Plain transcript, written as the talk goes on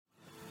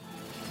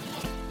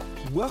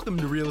Welcome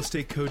to Real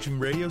Estate Coaching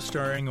Radio,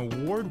 starring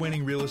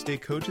award-winning real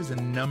estate coaches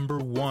and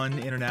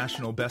 #1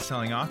 international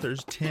best-selling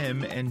authors,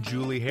 Tim and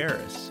Julie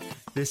Harris.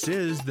 This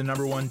is the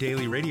 #1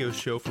 daily radio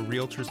show for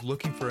realtors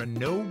looking for a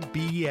no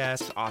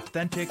BS,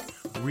 authentic,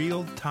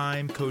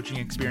 real-time coaching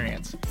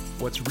experience.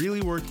 What's really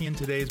working in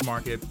today's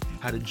market,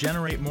 how to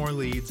generate more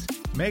leads,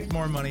 make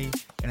more money,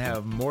 and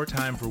have more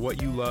time for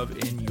what you love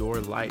in your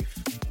life.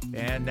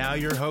 And now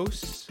your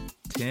hosts,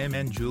 Tim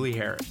and Julie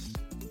Harris.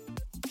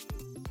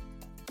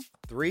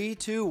 3,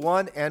 2,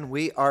 1, and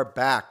we are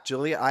back.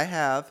 Julia, I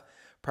have,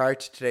 prior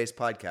to today's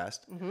podcast,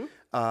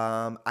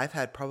 I've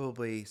had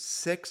probably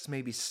 6,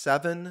 maybe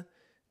 7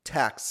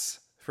 texts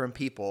from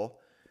people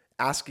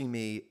asking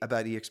me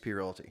about eXp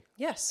Realty.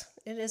 Yes,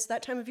 it is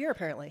that time of year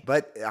apparently.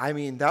 But I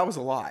mean, that was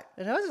a lot.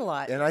 It was a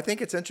lot. And I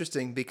think it's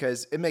interesting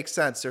because it makes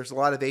sense. There's a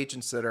lot of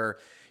agents that are,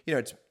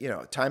 it's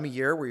time of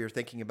year where you're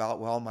thinking about,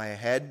 well, am I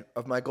ahead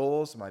of my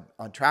goals? Am I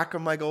on track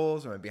of my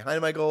goals? Am I behind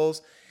my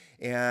goals?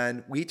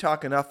 And we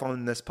talk enough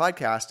on this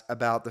podcast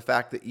about the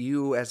fact that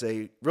you as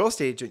a real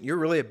estate agent, you're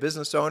really a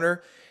business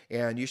owner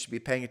and you should be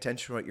paying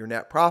attention to what your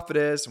net profit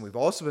is. And we've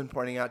also been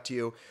pointing out to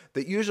you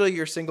that usually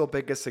your single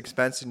biggest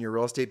expense in your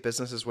real estate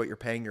business is what you're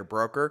paying your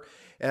broker.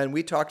 And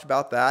we talked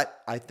about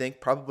that, I think,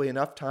 probably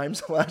enough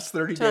times the last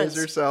 30 days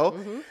or so.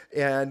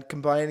 And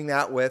combining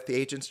that with the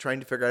agents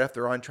trying to figure out if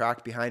they're on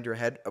track, behind or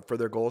ahead for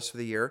their goals for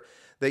the year,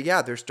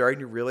 that, they're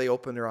starting to really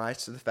open their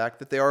eyes to the fact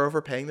that they are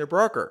overpaying their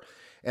broker.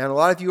 And a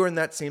lot of you are in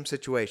that same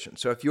situation.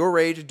 So if you're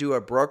ready to do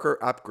a broker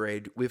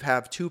upgrade, we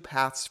have 2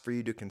 paths for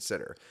you to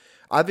consider.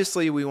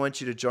 Obviously, we want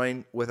you to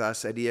join with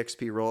us at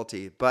eXp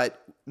Realty,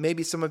 but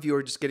maybe some of you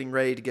are just getting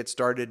ready to get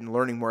started and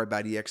learning more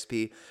about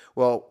eXp.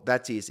 Well,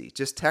 that's easy.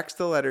 Just text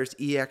the letters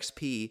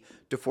EXP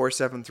to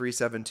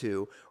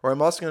 47372, or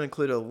I'm also going to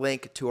include a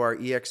link to our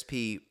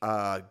eXp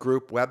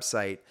group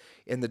website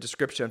in the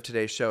description of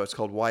today's show. It's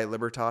called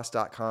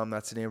whylibertas.com.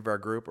 That's the name of our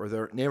group, or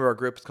the name of our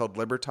group is called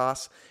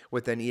Libertas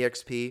within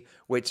eXp,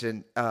 which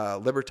in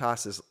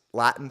Libertas is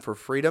Latin for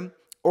freedom.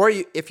 Or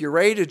if you're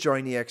ready to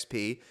join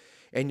eXp,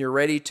 and you're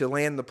ready to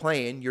land the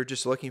plane, you're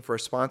just looking for a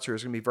sponsor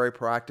who's going to be very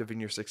proactive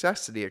in your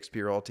success at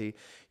eXp Realty,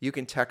 you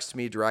can text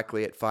me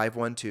directly at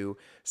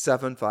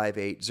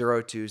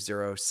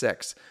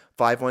 512-758-0206,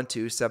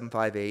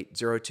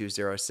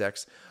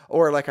 512-758-0206.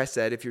 Or like I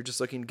said, if you're just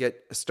looking to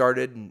get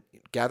started and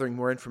gathering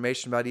more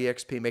information about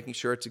eXp, making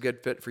sure it's a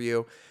good fit for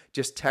you,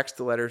 just text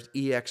the letters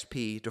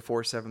EXP to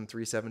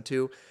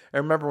 47372.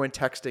 And remember, when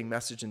texting,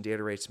 message and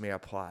data rates may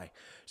apply.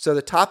 So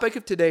the topic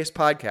of today's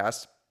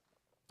podcast,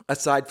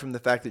 aside from the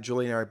fact that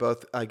Julie and I are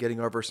both getting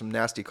over some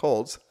nasty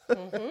colds, as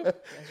you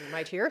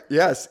might hear,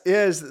 yes,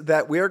 is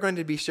that we are going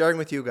to be sharing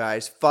with you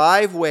guys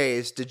 5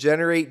 ways to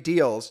generate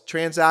deals,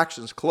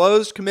 transactions,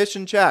 closed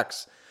commission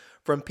checks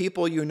from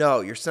people you know,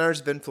 your centers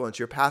of influence,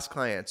 your past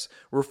clients,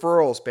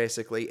 referrals,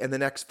 basically, in the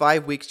next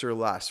 5 weeks or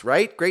less,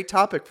 right? Great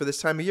topic for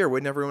this time of year.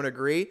 Wouldn't everyone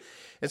agree?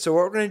 And so what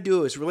we're going to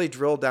do is really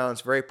drill down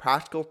some very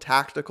practical,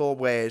 tactical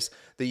ways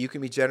that you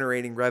can be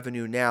generating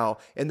revenue now.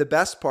 And the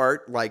best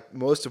part, like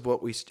most of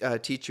what we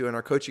teach you in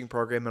our coaching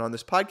program and on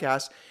this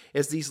podcast,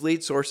 is these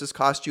lead sources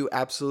cost you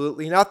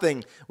absolutely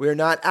nothing. We are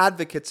not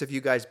advocates of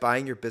you guys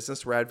buying your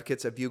business. We're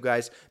advocates of you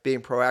guys being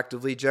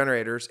proactive lead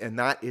generators. And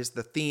that is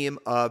the theme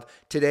of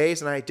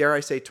today's, and I dare I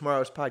say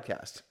tomorrow's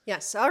podcast.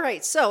 Yes. All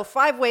right. So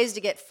 5 ways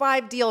to get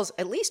 5 deals,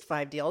 at least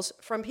 5 deals,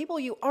 from people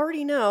you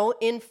already know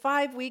in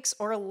 5 weeks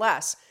or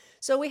less.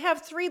 So we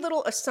have 3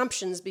 little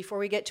assumptions before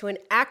we get to an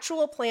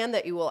actual plan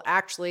that you will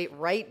actually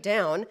write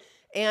down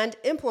and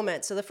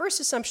implement. So the first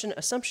assumption,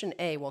 assumption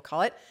A, we'll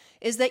call it,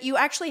 is that you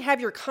actually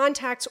have your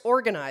contacts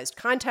organized.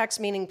 Contacts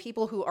meaning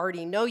people who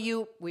already know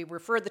you. We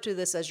refer to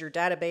this as your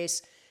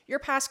database, your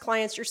past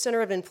clients, your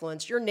center of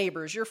influence, your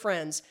neighbors, your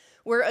friends.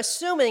 We're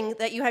assuming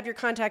that you have your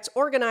contacts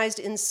organized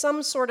in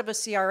some sort of a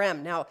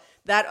CRM. Now,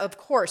 that, of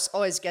course,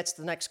 always gets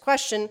to the next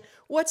question.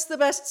 What's the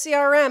best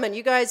CRM? And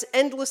you guys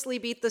endlessly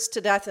beat this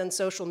to death on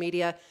social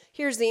media.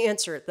 Here's the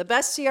answer. The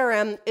best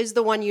CRM is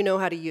the one you know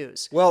how to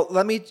use. Well,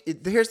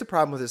 here's the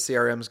problem with the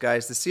CRMs,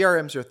 guys. The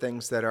CRMs are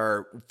things that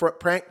are,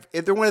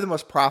 they're one of the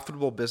most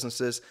profitable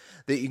businesses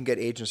that you can get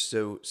agents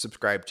to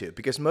subscribe to,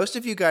 because most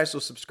of you guys will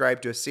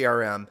subscribe to a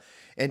CRM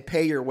and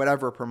pay your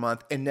whatever per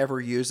month and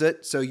never use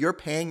it. So you're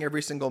paying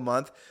every single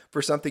month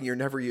for something you're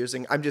never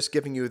using. I'm just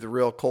giving you the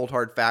real cold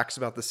hard facts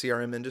about the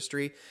CRM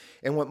industry.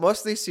 And what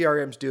most of these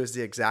CRMs do is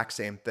the exact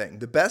same thing.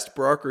 The best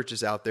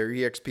brokerages out there,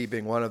 eXp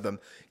being one of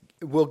them,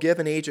 will give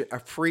an agent a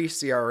free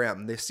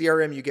CRM. The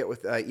CRM you get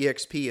with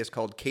eXp is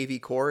called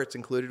KV Core. It's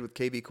included with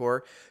KV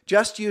Core.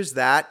 Just use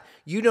that.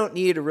 You don't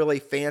need a really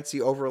fancy,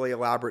 overly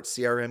elaborate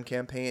CRM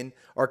campaign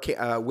or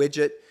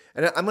widget.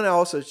 And I'm going to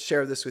also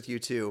share this with you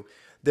too.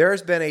 There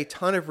has been a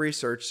ton of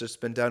research that's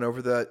been done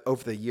over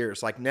the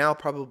years, like now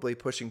probably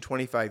pushing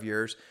 25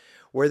 years,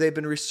 where they've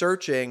been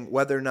researching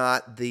whether or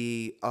not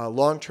the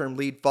long-term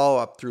lead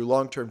follow-up through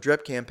long-term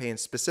drip campaigns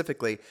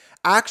specifically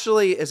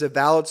actually is a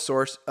valid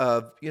source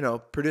of,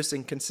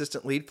 producing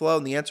consistent lead flow.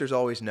 And the answer is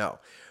always no.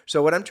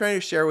 So what I'm trying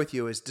to share with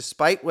you is,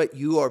 despite what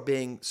you are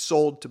being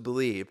sold to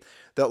believe,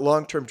 that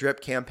long-term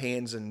drip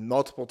campaigns and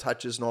multiple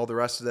touches and all the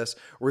rest of this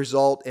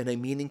result in a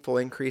meaningful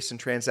increase in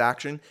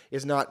transaction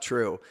is not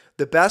true.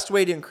 The best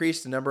way to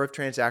increase the number of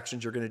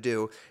transactions you're going to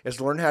do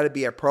is learn how to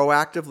be a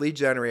proactive lead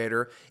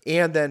generator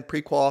and then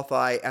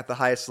pre-qualify at the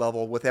highest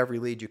level with every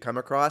lead you come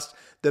across.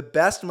 The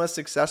best, most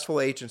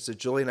successful agents that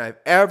Julie and I have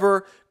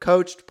ever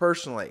coached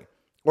personally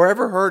or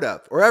ever heard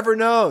of or ever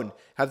known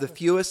have the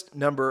fewest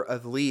number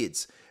of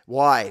leads.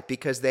 Why?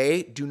 Because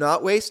they do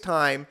not waste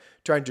time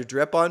trying to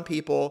drip on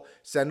people,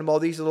 send them all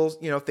these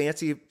little,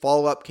 fancy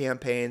follow-up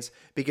campaigns,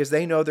 because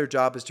they know their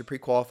job is to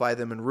pre-qualify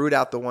them and root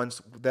out the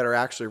ones that are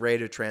actually ready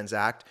to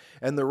transact.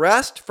 And the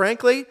rest,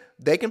 frankly,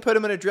 they can put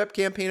them in a drip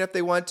campaign if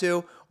they want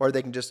to, or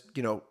they can just,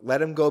 let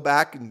them go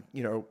back and,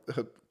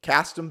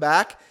 cast them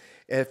back.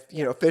 If,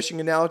 fishing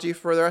analogy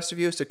for the rest of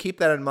you. So keep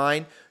that in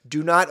mind.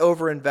 Do not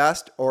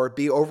overinvest or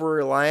be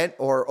over-reliant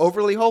or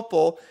overly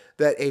hopeful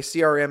that a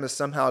CRM is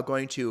somehow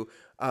going to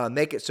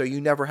make it so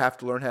you never have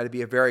to learn how to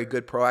be a very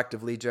good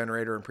proactive lead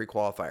generator and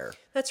pre-qualifier.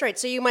 That's right.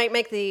 So you might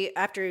make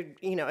after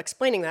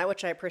explaining that,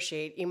 which I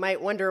appreciate, you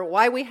might wonder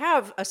why we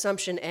have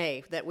assumption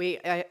A, that we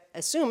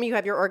assume you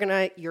have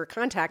your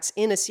contacts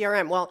in a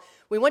CRM. Well,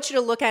 we want you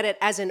to look at it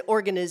as an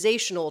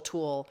organizational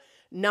tool,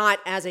 not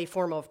as a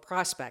form of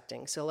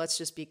prospecting. So let's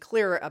just be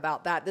clear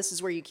about that. This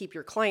is where you keep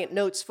your client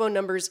notes, phone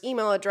numbers,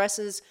 email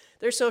addresses,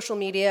 their social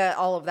media,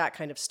 all of that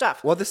kind of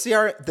stuff. Well, the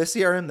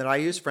CRM that I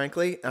use,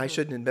 frankly, and I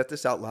shouldn't admit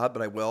this out loud,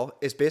 but I will,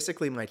 is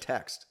basically my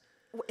text.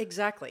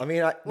 Exactly. I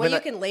mean, you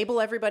can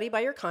label everybody by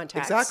your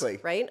contacts. Exactly.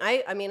 Right?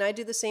 I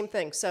do the same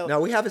thing. So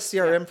now we have a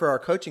CRM for our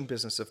coaching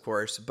business, of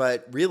course,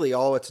 but really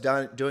all it's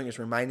doing is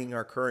reminding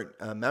our current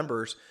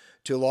members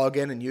to log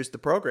in and use the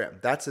program.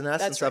 That's in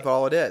essence of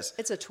all it is.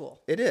 It's a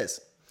tool. It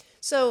is.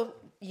 So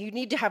you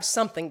need to have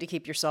something to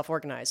keep yourself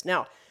organized.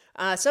 Now,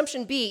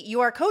 assumption B,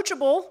 you are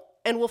coachable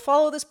and will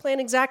follow this plan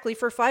exactly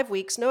for 5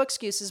 weeks. No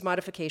excuses,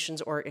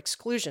 modifications, or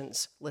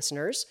exclusions,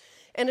 listeners.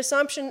 And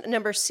assumption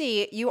number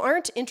C, you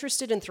aren't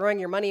interested in throwing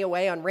your money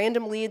away on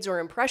random leads or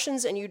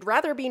impressions, and you'd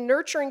rather be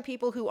nurturing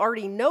people who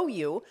already know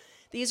you.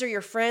 These are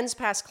your friends,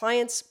 past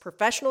clients,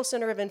 professional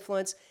center of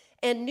influence,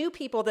 and new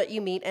people that you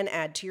meet and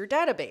add to your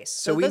database.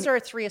 So those are our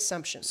 3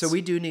 assumptions. So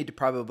we do need to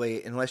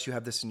probably, unless you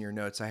have this in your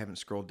notes, I haven't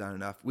scrolled down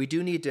enough, we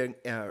do need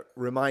to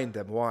remind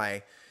them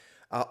why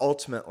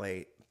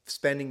ultimately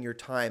spending your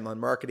time on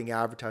marketing,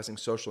 advertising,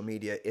 social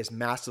media is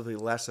massively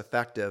less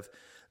effective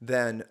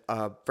than,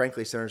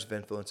 frankly, centers of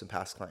influence and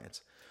past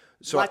clients.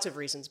 So lots of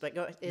reasons, but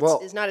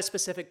it's not a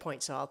specific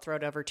point, so I'll throw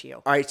it over to you.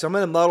 All right, so I'm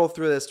going to muddle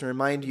through this to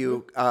remind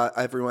you,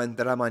 everyone,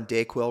 that I'm on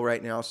Dayquil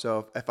right now.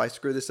 So if I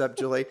screw this up,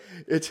 Julie,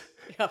 it's...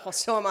 Yeah, well,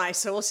 so am I,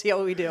 so we'll see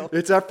how we do.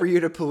 It's up for you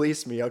to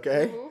police me,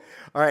 okay? Mm-hmm.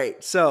 All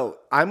right, so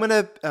I'm going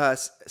to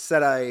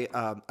set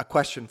a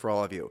question for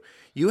all of you.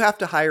 You have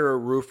to hire a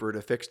roofer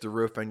to fix the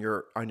roof on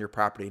your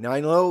property. Now,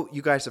 I know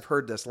you guys have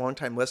heard this,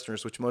 longtime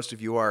listeners, which most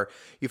of you are.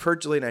 You've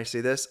heard Julie and I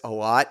say this a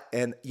lot,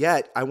 and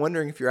yet I'm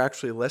wondering if you're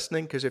actually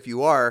listening, because if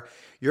you are,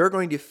 you're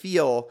going to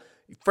feel...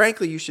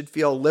 Frankly, you should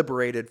feel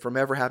liberated from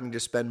ever having to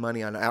spend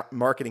money on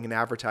marketing and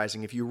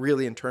advertising if you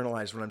really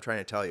internalize what I'm trying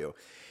to tell you.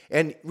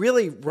 And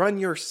really run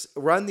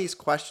these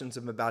questions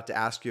I'm about to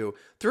ask you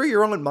through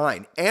your own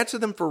mind. Answer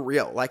them for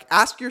real. Like,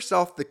 ask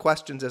yourself the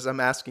questions as I'm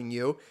asking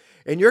you,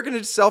 and you're going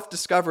to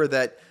self-discover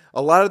that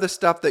a lot of the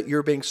stuff that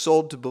you're being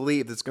sold to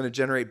believe that's going to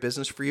generate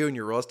business for you in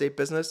your real estate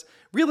business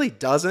really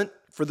doesn't,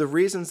 for the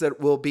reasons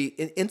that will be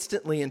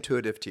instantly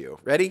intuitive to you.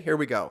 Ready? Here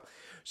we go.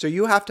 So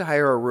you have to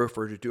hire a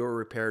roofer to do a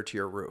repair to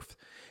your roof.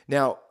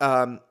 Now,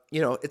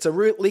 it's a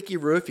leaky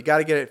roof. You got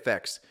to get it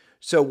fixed.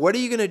 So what are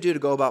you going to do to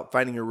go about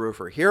finding a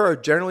roofer? Here are,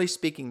 generally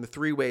speaking, the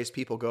 3 ways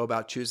people go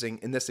about choosing,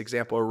 in this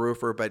example, a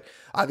roofer. But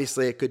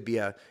obviously, it could be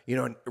a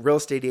real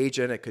estate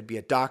agent. It could be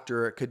a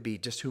doctor. It could be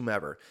just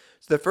whomever.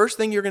 So the first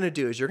thing you're going to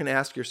do is you're going to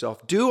ask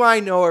yourself, do I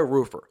know a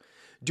roofer?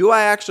 Do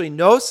I actually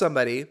know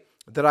somebody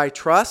that I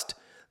trust,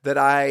 that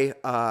I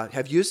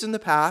have used in the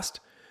past,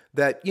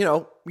 that,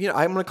 I'm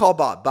going to call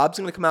Bob. Bob's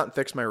going to come out and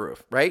fix my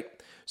roof, right?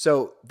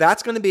 So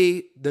that's going to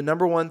be the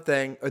number one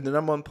thing, or the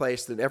number one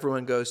place that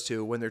everyone goes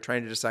to when they're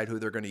trying to decide who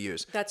they're going to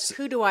use. That's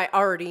who do I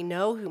already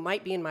know, who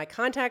might be in my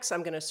contacts.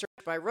 I'm going to search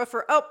by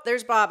roofer. Oh,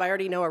 there's Bob. I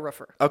already know a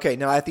roofer. Okay,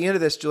 now at the end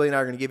of this, Julie and I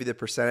are going to give you the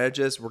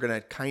percentages. We're going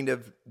to kind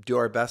of do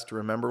our best to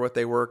remember what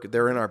they were.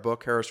 They're in our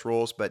book, Harris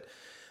Rules, but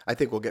I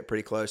think we'll get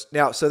pretty close.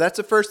 Now, so that's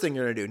the first thing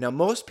you're going to do. Now,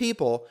 most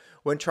people,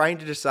 when trying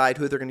to decide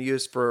who they're going to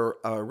use for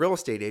a real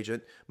estate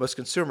agent, most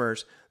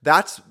consumers,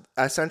 that's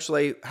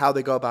essentially how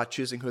they go about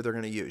choosing who they're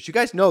going to use. You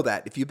guys know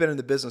that if you've been in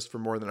the business for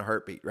more than a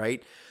heartbeat,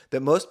 right?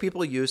 That most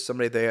people use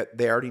somebody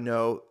they already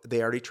know,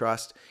 they already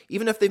trust.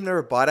 Even if they've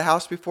never bought a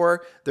house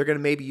before, they're going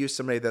to maybe use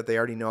somebody that they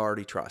already know,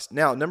 already trust.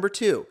 Now, number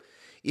 2,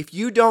 if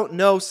you don't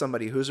know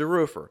somebody who's a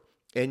roofer,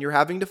 and you're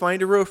having to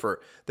find a roofer,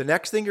 the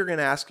next thing you're going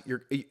to ask,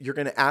 you're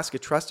going to ask a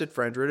trusted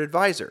friend or an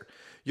advisor.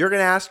 You're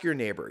going to ask your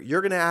neighbor. You're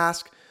going to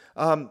ask,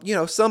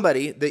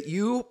 somebody that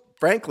you,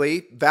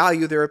 frankly,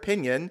 value their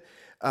opinion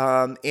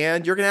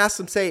And you're going to ask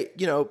them, say,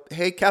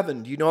 hey,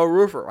 Kevin, do you know a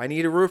roofer? I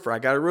need a roofer. I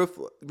got a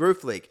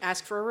roof leak.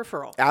 Ask for a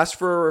referral. Ask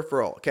for a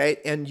referral, okay?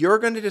 And you're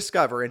going to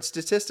discover, and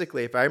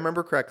statistically, if I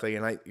remember correctly,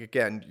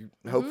 and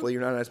hopefully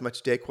you're not as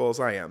much Dayquil as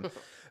I am,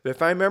 but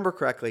if I remember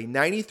correctly,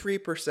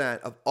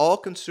 93% of all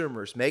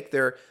consumers make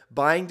their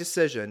buying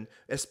decision,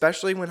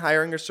 especially when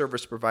hiring a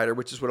service provider,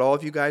 which is what all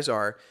of you guys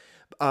are,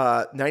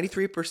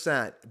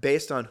 93%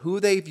 based on who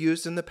they've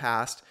used in the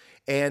past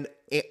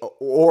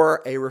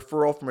or a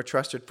referral from a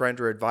trusted friend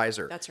or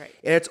advisor. That's right.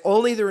 And it's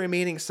only the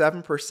remaining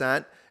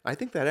 7%. I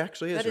think that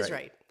actually is right. That is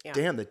right. Yeah.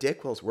 Damn, the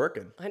Dayquil's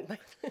working.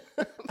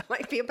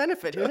 Might be a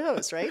benefit. Who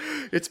knows, right?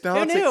 It's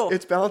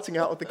balancing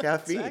out with the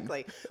caffeine.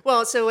 Exactly.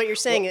 Well, so what you're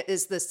saying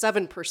is the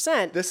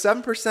 7%. The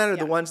 7% are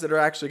the ones that are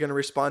actually going to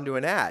respond to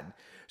an ad.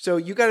 So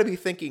you got to be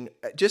thinking,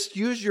 just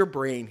use your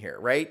brain here,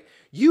 right?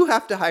 You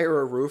have to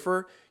hire a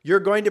roofer. You're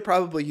going to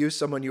probably use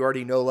someone you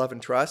already know, love,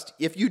 and trust.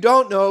 If you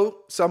don't know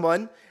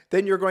someone,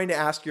 then you're going to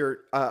ask your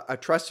a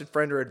trusted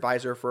friend or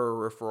advisor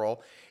for a referral.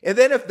 And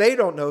then if they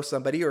don't know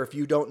somebody, or if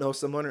you don't know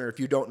someone, or if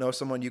you don't know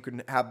someone, you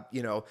can have,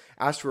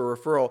 ask for a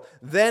referral.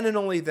 Then and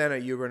only then are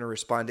you going to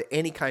respond to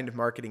any kind of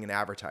marketing and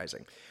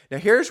advertising. Now,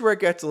 here's where it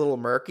gets a little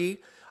murky.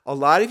 A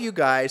lot of you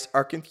guys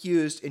are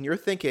confused and you're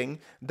thinking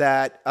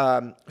that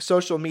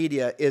social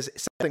media is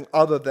something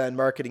other than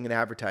marketing and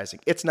advertising.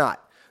 It's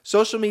not.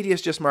 Social media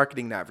is just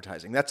marketing and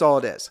advertising. That's all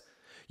it is.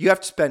 You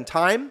have to spend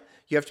time.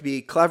 You have to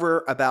be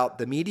clever about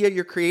the media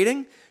you're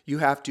creating. You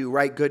have to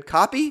write good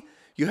copy.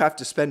 You have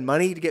to spend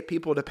money to get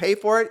people to pay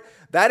for it.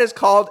 That is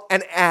called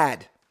an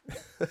ad.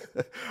 All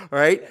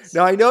right. Yes.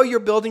 Now, I know you're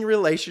building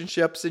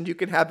relationships and you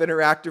can have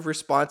interactive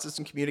responses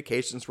and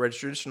communications where a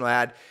traditional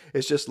ad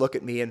is just look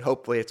at me and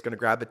hopefully it's going to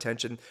grab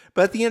attention.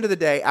 But at the end of the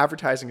day,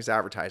 advertising is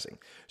advertising.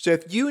 So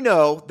if you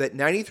know that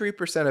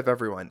 93% of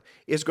everyone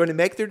is going to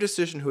make their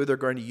decision who they're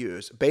going to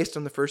use based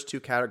on the first two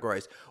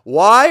categories,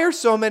 why are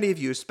so many of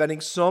you spending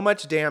so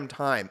much damn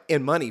time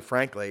and money,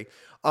 frankly,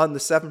 on the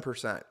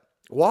 7%?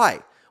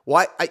 Why?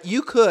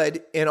 You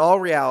could, in all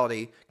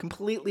reality,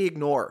 completely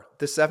ignore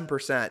the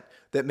 7%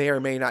 that may or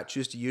may not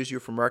choose to use you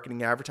for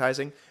marketing and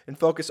advertising and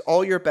focus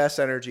all your best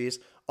energies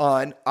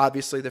on,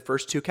 obviously, the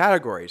first two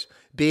categories,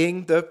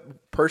 being the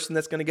person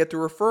that's going to get the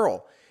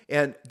referral.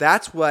 And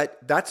that's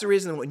the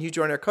reason when you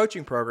join our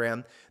coaching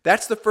program,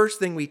 that's the first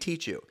thing we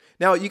teach you.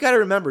 Now, you got to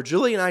remember,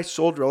 Julie and I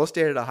sold real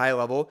estate at a high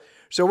level.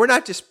 So we're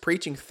not just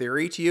preaching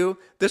theory to you.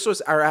 This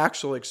was our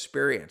actual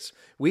experience.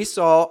 We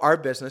saw our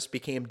business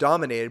became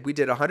dominated. We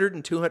did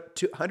 100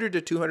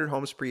 to 200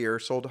 homes per year,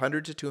 sold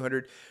 100 to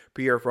 200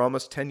 per year for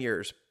almost 10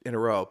 years in a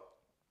row.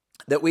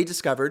 That we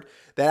discovered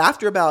that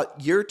after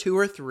about year 2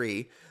 or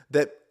 3,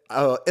 that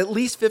at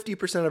least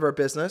 50% of our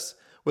business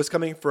was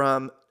coming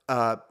from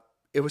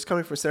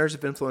centers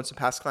of influence and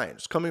past clients. It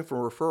was coming from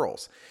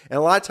referrals. And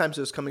a lot of times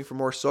it was coming from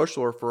more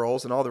social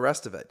referrals and all the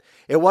rest of it.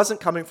 It wasn't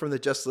coming from the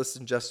just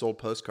listed and just sold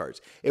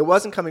postcards. It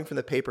wasn't coming from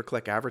the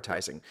pay-per-click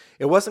advertising.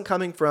 It wasn't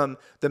coming from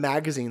the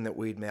magazine that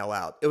we'd mail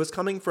out. It was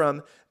coming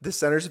from the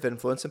centers of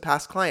influence and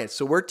past clients.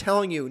 So we're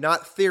telling you,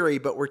 not theory,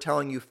 but we're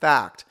telling you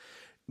fact.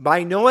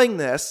 By knowing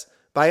this,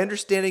 by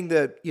understanding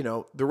the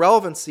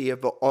relevancy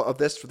of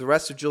this for the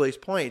rest of Julie's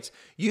points,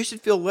 you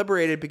should feel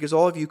liberated because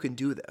all of you can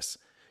do this.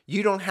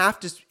 You don't have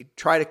to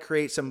try to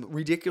create some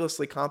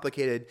ridiculously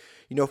complicated,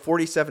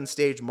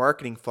 47-stage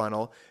marketing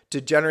funnel to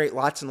generate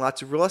lots and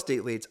lots of real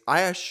estate leads.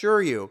 I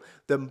assure you,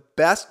 the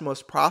best,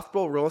 most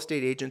profitable real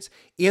estate agents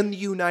in the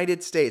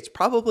United States,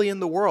 probably in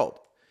the world,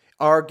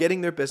 are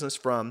getting their business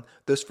from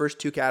those first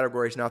two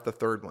categories, not the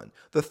third one.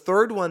 The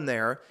third one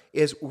there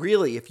is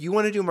really, if you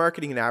want to do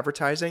marketing and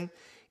advertising,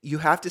 you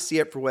have to see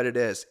it for what it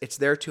is. It's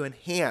there to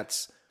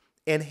enhance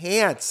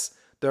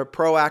the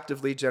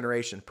proactive lead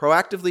generation.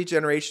 Proactive lead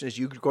generation is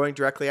you going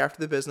directly after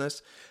the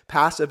business.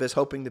 Passive is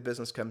hoping the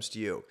business comes to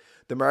you.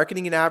 The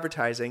marketing and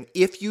advertising,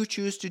 if you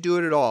choose to do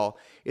it at all,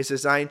 is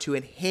designed to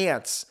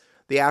enhance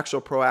the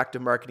actual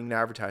proactive marketing and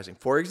advertising.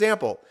 For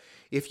example,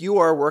 if you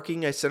are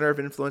working a center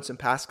of influence and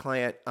past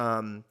client,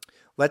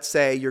 let's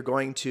say you're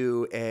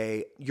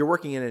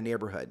working in a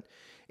neighborhood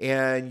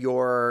and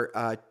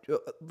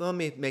let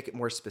me make it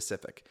more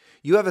specific.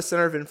 You have a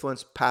center of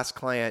influence past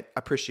client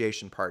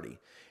appreciation party.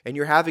 And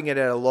you're having it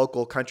at a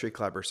local country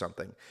club or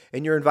something.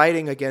 And you're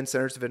inviting, again,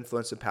 centers of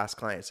influence and past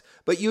clients.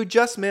 But you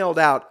just mailed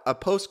out a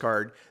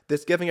postcard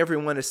that's giving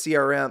everyone a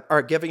CRM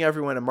or giving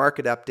everyone a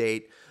market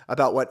update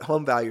about what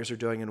home values are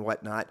doing and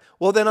whatnot.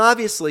 Well, then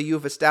obviously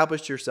you've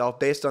established yourself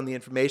based on the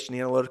information,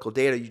 the analytical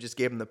data you just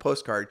gave them the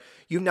postcard.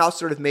 You've now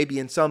sort of maybe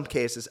in some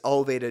cases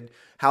elevated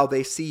how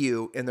they see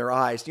you in their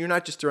eyes. You're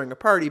not just throwing a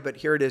party, but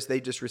here it is,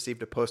 they just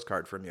received a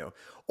postcard from you.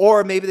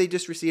 Or maybe they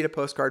just received a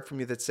postcard from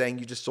you that's saying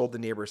you just sold the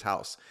neighbor's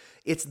house.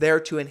 It's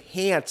there to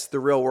enhance the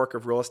real work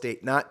of real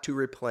estate, not to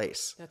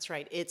replace. That's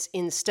right. It's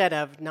it's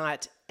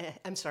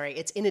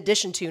in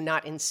addition to,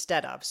 not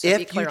instead of. So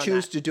if you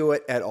choose to do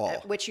it at all.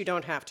 Which you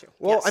don't have to.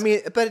 Well,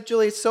 yes. But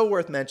Julie, it's so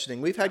worth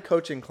mentioning. We've had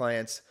coaching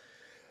clients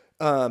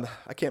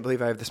I can't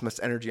believe I have this much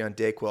energy on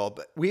Dayquil,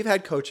 but we've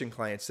had coaching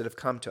clients that have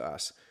come to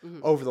us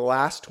over the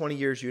last 20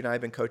 years. You and I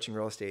have been coaching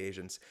real estate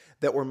agents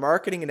that were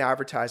marketing and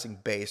advertising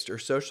based or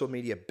social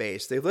media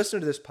based. They've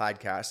listened to this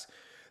podcast.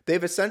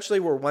 They've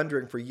essentially were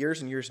wondering for years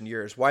and years and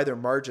years why their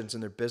margins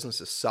in their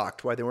businesses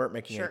sucked, why they weren't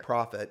making any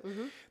profit.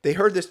 They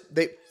heard this.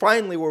 They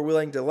finally were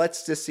willing to,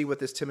 let's just see what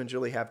this Tim and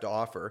Julie have to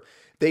offer.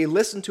 They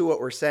listened to what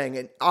we're saying,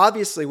 and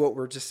obviously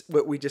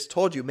what we just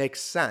told you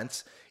makes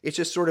sense. It's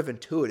just sort of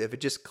intuitive.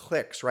 It just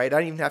clicks, right? I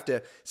don't even have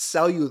to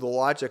sell you the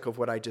logic of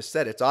what I just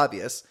said. It's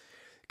obvious.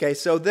 Okay,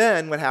 so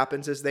then what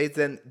happens is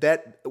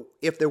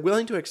if they're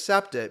willing to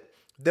accept it,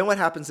 then what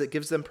happens, it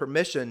gives them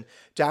permission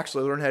to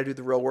actually learn how to do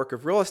the real work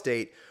of real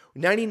estate.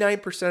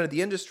 99% of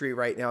the industry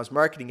right now is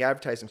marketing,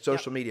 advertising,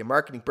 social media,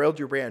 marketing, build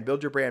your brand,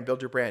 build your brand,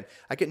 build your brand.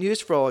 I get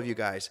news for all of you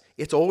guys.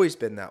 It's always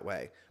been that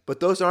way. But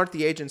those aren't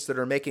the agents that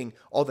are making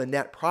all the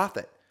net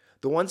profit.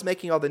 The ones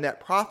making all the net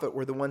profit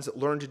were the ones that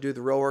learned to do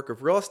the real work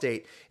of real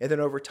estate. And then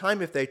over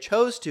time, if they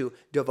chose to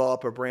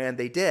develop a brand,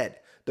 they did.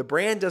 The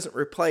brand doesn't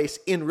replace,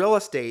 in real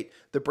estate,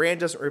 the brand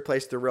doesn't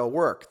replace the real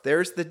work.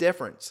 There's the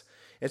difference.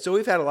 And so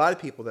we've had a lot of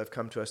people that have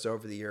come to us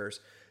over the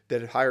years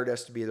that have hired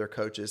us to be their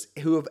coaches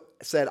who have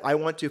said, I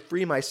want to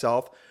free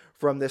myself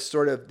from this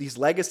sort of these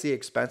legacy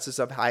expenses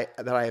that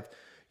I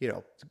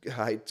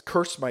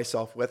cursed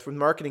myself with from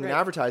marketing and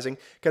advertising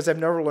because I've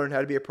never learned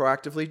how to be a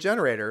proactive lead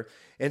generator.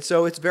 And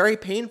so it's very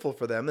painful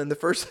for them. And the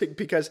first thing,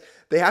 because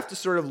they have to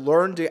sort of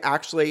learn to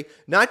actually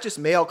not just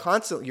mail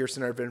constantly your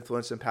center of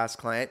influence and past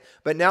client,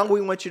 but now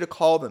we want you to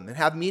call them and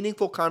have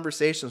meaningful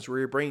conversations where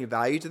you're bringing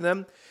value to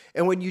them.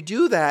 And when you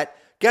do that,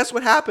 guess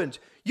what happens?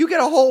 You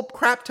get a whole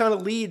crap ton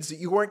of leads that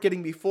you weren't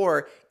getting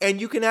before, and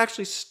you can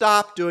actually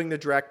stop doing the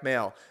direct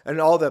mail and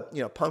all the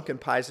pumpkin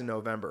pies in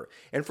November.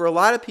 And for a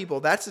lot of people,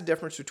 that's the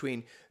difference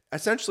between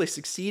essentially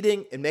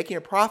succeeding and making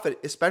a profit,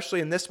 especially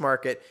in this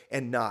market,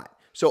 and not.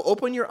 So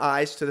open your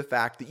eyes to the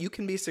fact that you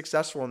can be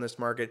successful in this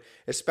market,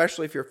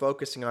 especially if you're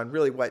focusing on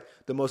really what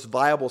the most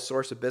viable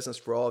source of business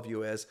for all of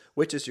you is,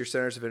 which is your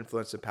centers of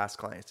influence and past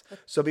clients.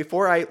 So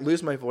before I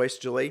lose my voice,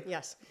 Julie.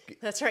 Yes,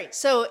 that's right.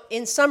 So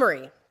in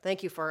summary,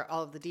 thank you for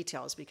all of the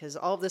details because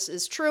all of this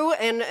is true.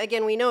 And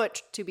again, we know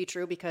it to be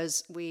true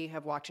because we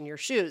have walked in your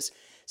shoes.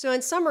 So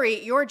in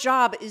summary, your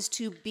job is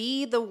to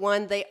be the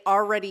one they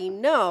already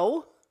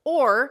know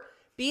or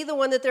be the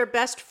one that their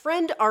best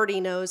friend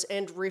already knows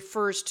and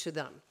refers to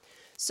them.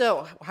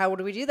 So how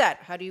do we do that?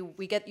 How do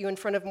we get you in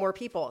front of more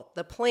people?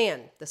 The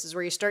plan. This is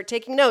where you start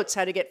taking notes,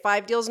 how to get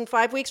 5 deals in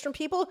 5 weeks from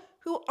people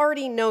who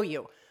already know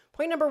you.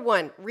 Point number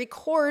 1,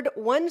 record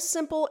one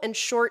simple and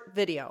short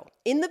video.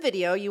 In the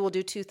video, you will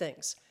do 2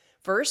 things.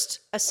 First,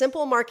 a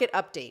simple market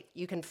update.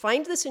 You can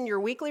find this in your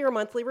weekly or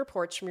monthly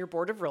reports from your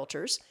board of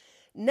realtors.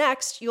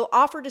 Next, you'll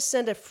offer to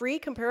send a free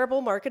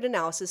comparable market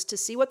analysis to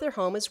see what their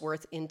home is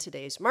worth in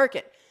today's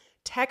market.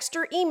 Text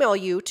or email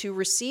you to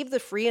receive the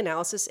free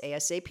analysis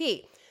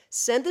ASAP.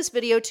 Send this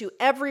video to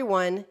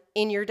everyone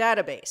in your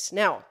database.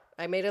 Now,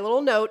 I made a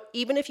little note,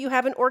 even if you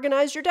haven't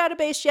organized your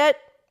database yet,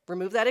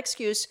 remove that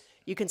excuse.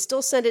 You can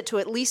still send it to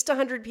at least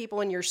 100 people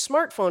in your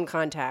smartphone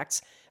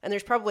contacts, and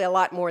there's probably a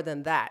lot more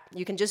than that.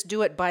 You can just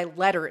do it by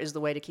letter is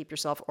the way to keep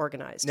yourself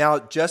organized. Now,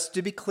 just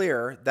to be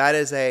clear, that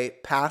is a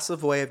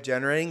passive way of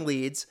generating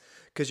leads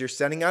because you're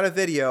sending out a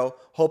video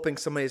hoping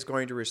somebody is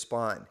going to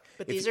respond.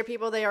 But these are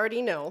people they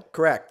already know.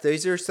 Correct.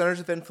 These are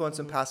centers of influence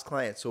and past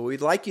clients. So what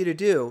we'd like you to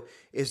do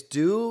is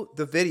do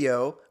the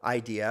video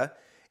idea.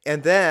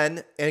 And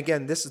then, and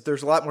again,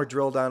 there's a lot more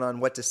drill down on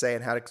what to say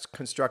and how to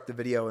construct the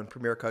video in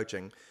Premier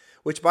Coaching,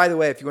 which, by the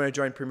way, if you want to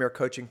join Premier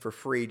Coaching for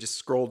free, just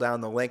scroll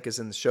down. The link is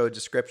in the show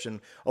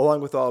description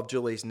along with all of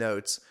Julie's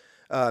notes.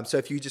 So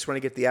if you just want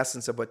to get the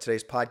essence of what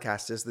today's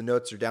podcast is, the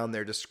notes are down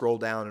there. Just scroll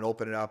down and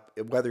open it up,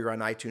 whether you're on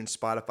iTunes,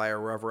 Spotify,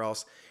 or wherever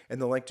else,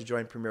 and the link to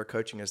join Premier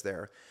Coaching is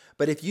there.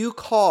 But if you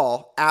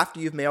call after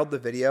you've mailed the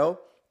video,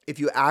 if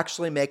you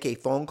actually make a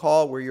phone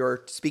call where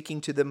you're speaking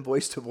to them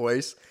voice to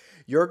voice,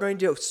 you're going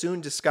to soon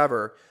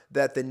discover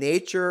that the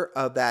nature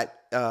of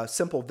that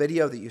simple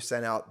video that you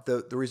sent out,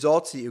 the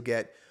results that you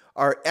get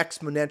are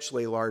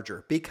exponentially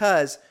larger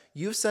because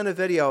you've sent a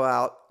video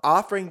out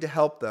offering to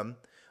help them,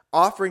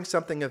 offering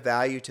something of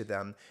value to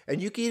them.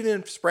 And you can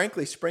even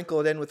frankly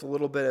sprinkle it in with a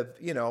little bit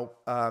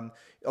of,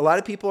 a lot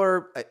of people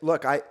are,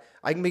 look, I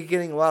can be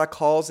getting a lot of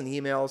calls and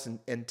emails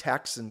and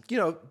texts and,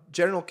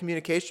 general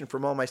communication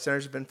from all my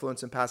centers of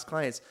influence and past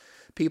clients,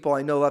 people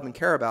I know, love, and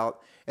care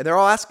about. And they're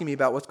all asking me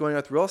about what's going on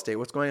with real estate,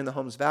 what's going on in the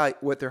home's value,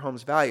 with their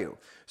home's value.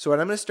 So what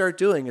I'm going to start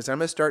doing is I'm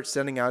going to start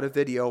sending out a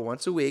video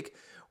once a week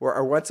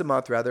or once a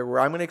month rather, where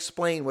I'm going to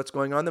explain what's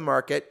going on in the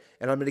market.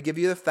 And I'm going to give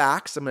you the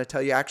facts. I'm going to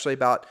tell you actually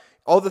about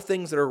all the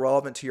things that are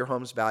relevant to your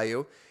home's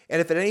value. And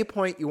if at any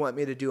point you want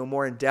me to do a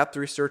more in-depth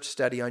research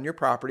study on your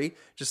property,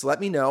 just let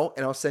me know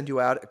and I'll send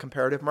you out a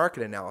comparative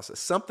market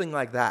analysis, something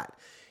like that.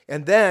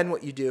 And then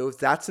what you do is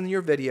that's in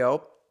your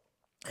video.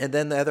 and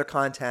then the other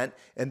content.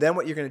 And then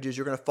what you're going to do is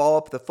you're going to follow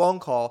up with a phone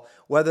call,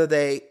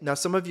 now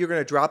some of you are going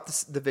to drop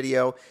the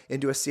video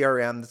into a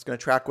CRM that's going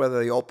to track whether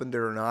they opened it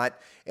or not.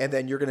 And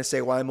then you're going to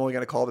say, well, I'm only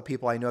going to call the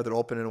people I know that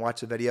open and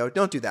watch the video.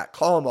 Don't do that.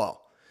 Call them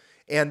all.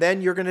 And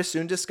then you're going to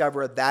soon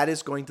discover that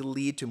is going to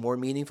lead to more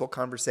meaningful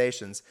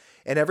conversations.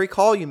 And every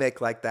call you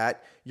make like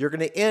that, you're going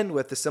to end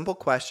with the simple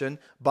question,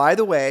 by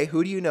the way,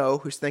 who do you know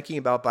who's thinking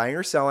about buying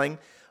or selling?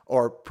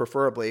 Or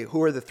preferably,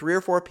 who are the 3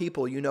 or 4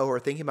 people you know who are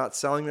thinking about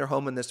selling their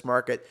home in this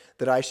market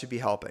that I should be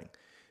helping?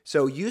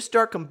 So you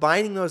start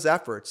combining those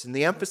efforts, and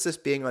the emphasis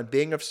being on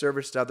being of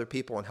service to other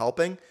people and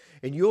helping,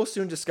 and you'll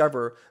soon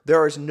discover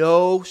there is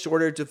no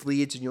shortage of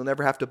leads, and you'll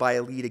never have to buy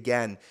a lead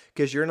again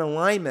because you're in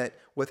alignment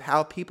with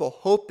how people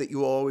hope that you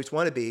will always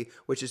want to be,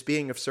 which is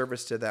being of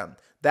service to them.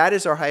 That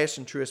is our highest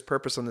and truest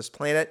purpose on this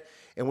planet.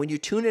 And when you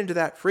tune into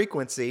that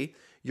frequency,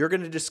 you're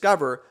going to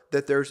discover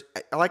that there's,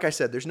 like I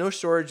said, there's no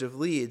shortage of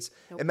leads.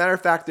 Nope. As a matter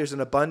of fact, there's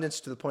an abundance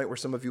to the point where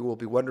some of you will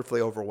be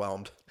wonderfully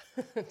overwhelmed.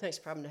 Nice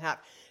problem to have.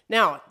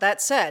 Now, that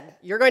said,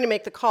 you're going to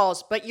make the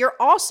calls, but you're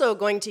also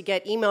going to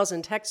get emails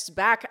and texts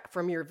back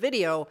from your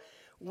video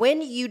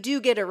when you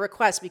do get a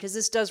request, because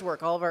this does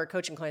work. All of our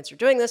coaching clients are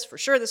doing this. For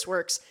sure, this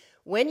works.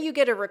 When you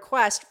get a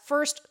request,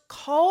 first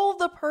call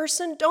the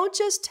person. Don't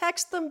just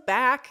text them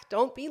back.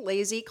 Don't be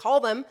lazy.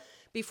 Call them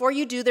before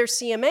you do their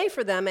CMA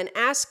for them and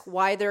ask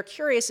why they're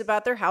curious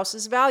about their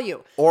house's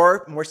value.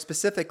 Or more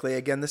specifically,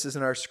 again, this is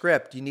in our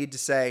script, you need to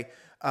say,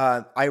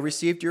 I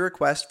received your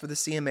request for the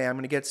CMA. I'm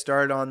going to get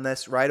started on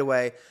this right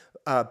away.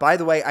 By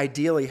the way,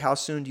 ideally, how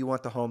soon do you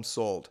want the home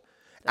sold?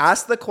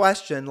 Ask the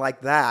question like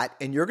that,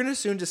 and you're going to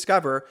soon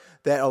discover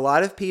that a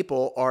lot of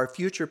people are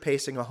future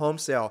pacing a home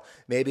sale.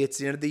 Maybe it's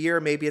the end of the year,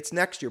 maybe it's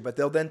next year, but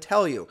they'll then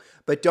tell you.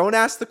 But don't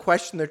ask the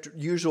question the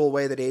usual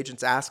way that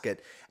agents ask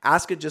it.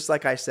 Ask it just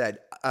like I said.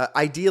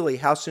 Ideally,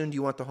 how soon do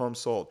you want the home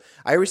sold?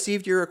 I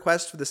received your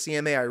request for the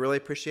CMA. I really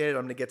appreciate it. I'm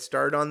going to get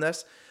started on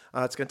this.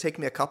 It's going to take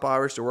me a couple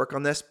hours to work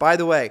on this. By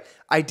the way,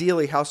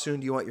 ideally, how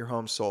soon do you want your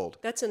home sold?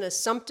 That's an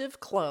assumptive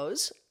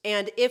close.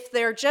 And if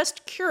they're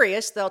just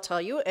curious, they'll tell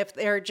you. If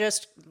they're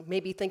just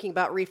maybe thinking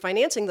about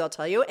refinancing, they'll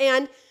tell you.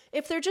 And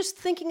if they're just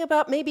thinking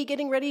about maybe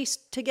getting ready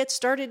to get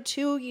started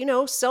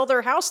to, sell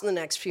their house in the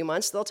next few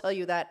months, they'll tell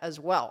you that as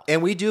well.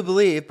 And we do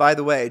believe, by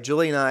the way,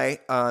 Julie and I,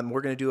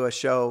 we're going to do a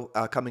show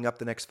coming up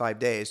the next 5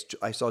 days.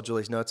 I saw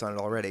Julie's notes on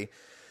it already.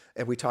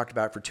 And we talked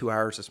about it for 2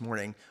 hours this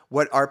morning,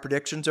 what our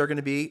predictions are going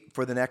to be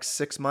for the next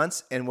 6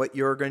 months. And what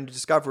you're going to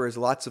discover is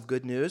lots of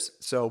good news.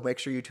 So make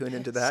sure you tune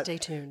into that. Stay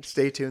tuned.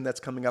 Stay tuned. That's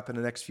coming up in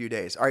the next few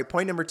days. All right,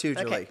 point number 2,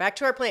 Julie. Okay, back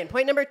to our plan.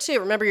 Point number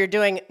 2, remember you're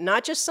doing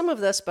not just some of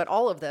this, but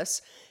all of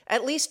this.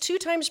 At least 2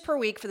 times per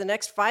week for the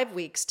next 5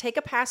 weeks, take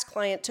a past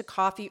client to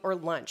coffee or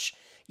lunch.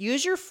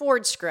 Use your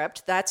Ford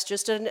script. That's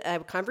just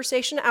a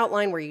conversation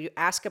outline where you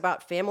ask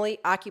about family,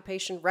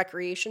 occupation,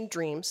 recreation,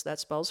 dreams.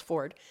 That spells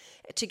Ford.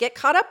 To get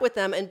caught up with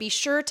them, and be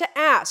sure to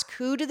ask,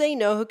 who do they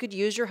know who could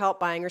use your help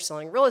buying or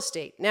selling real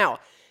estate? Now,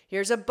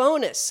 here's a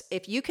bonus.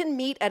 If you can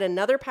meet at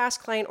another past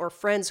client or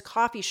friend's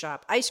coffee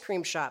shop, ice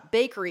cream shop,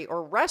 bakery,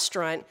 or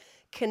restaurant,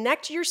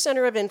 connect to your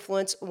center of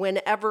influence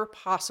whenever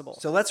possible.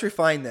 So let's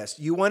refine this.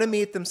 You want to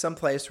meet them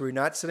someplace where you're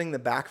not sitting in the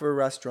back of a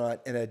restaurant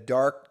in a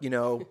dark,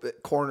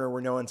 corner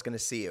where no one's going to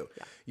see you.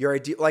 Yeah.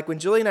 Like when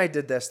Julie and I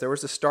did this, there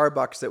was a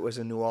Starbucks that was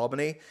in New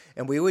Albany,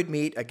 and we would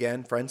meet,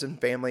 again, friends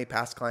and family,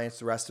 past clients,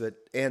 the rest of it,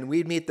 and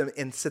we'd meet them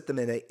and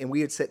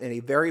we would sit in a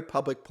very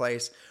public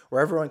place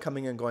where everyone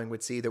coming and going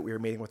would see that we were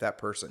meeting with that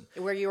person.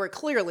 Where you were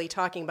clearly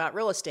talking about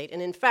real estate.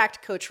 And in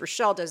fact, Coach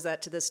Rochelle does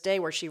that to this day,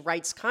 where she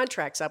writes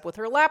contracts up with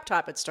her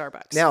laptop at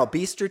Starbucks. Now,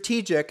 be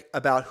strategic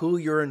about who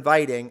you're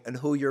inviting and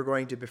who you're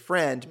going to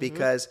befriend,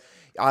 because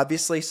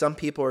obviously some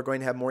people are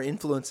going to have more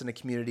influence in a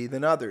community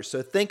than others.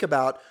 So think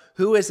about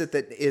who is it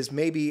that is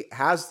maybe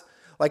has,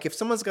 like if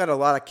someone's got a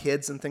lot of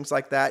kids and things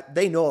like that,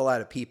 they know a lot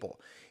of people.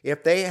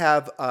 If they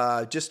have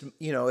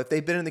if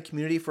they've been in the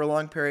community for a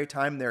long period of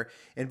time, they're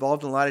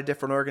involved in a lot of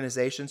different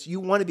organizations, you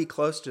want to be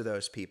close to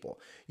those people.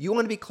 You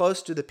want to be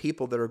close to the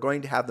people that are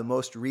going to have the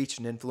most reach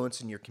and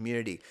influence in your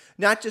community,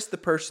 not just the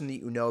person that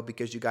you know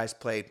because you guys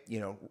play,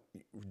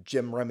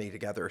 Jim Rummy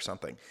together or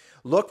something.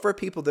 Look for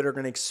people that are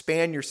going to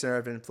expand your center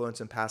of influence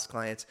and past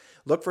clients.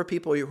 Look for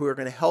people who are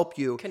going to help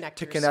you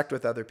to connect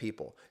with other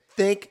people.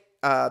 Think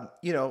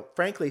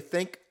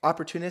think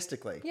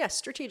opportunistically. Yes,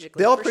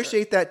 strategically. They'll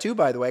appreciate that too,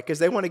 by the way, because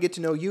they want to get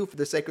to know you for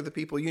the sake of the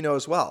people you know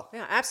as well.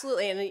 Yeah,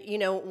 absolutely.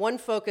 And, one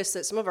focus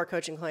that some of our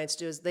coaching clients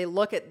do is they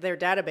look at their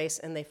database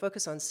and they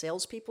focus on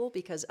salespeople,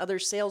 because other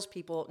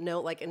salespeople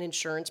know, like an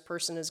insurance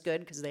person is good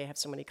because they have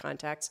so many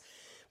contacts.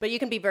 But you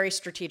can be very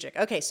strategic.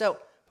 Okay, so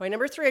point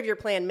number 3 of your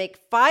plan, make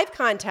 5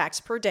 contacts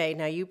per day.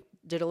 Now, you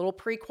did a little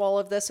prequel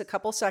of this a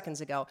couple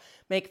seconds ago.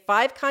 Make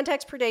 5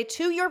 contacts per day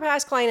to your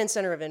past client and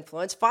center of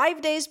influence,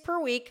 5 days per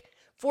week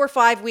for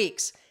 5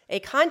 weeks. A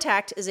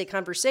contact is a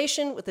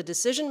conversation with a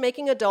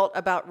decision-making adult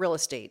about real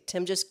estate.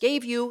 Tim just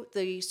gave you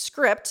the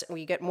script.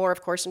 We get more,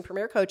 of course, in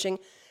Premier Coaching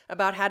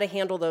about how to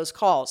handle those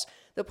calls.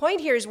 The point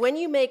here is when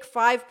you make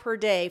 5 per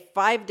day,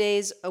 5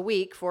 days a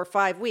week for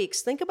 5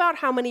 weeks, think about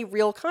how many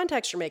real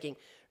contacts you're making.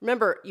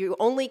 Remember, you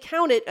only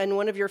count it in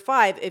one of your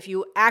 5 if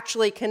you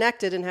actually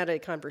connected and had a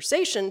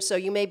conversation, so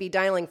you may be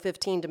dialing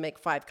 15 to make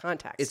 5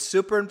 contacts. It's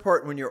super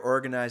important when you're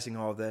organizing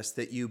all this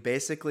that you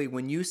basically,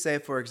 when you say,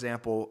 for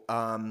example,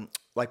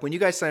 like when you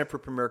guys sign up for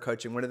Premier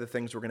Coaching, one of the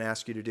things we're going to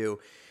ask you to do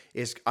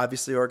is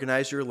obviously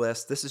organize your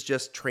list. This is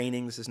just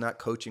training. This is not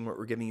coaching, what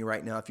we're giving you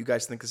right now. If you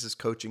guys think this is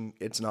coaching,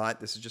 it's not.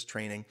 This is just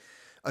training.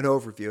 An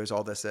overview is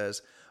all this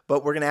is.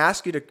 But we're going to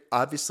ask you to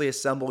obviously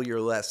assemble your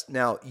list.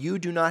 Now, you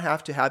do not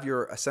have to have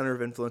your center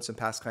of influence and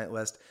past client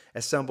list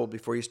assembled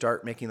before you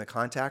start making the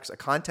contacts. A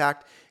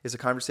contact is a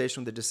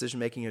conversation with a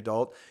decision-making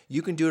adult.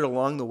 You can do it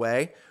along the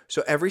way.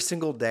 So every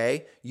single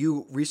day,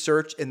 you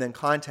research and then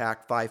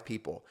contact 5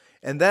 people.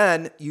 And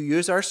then you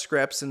use our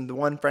scripts, and the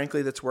one,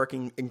 frankly, that's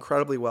working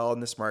incredibly well in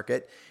this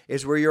market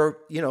is where you're,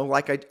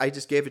 like I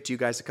just gave it to you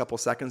guys a couple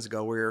seconds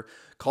ago, where you're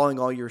calling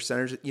all your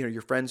centers,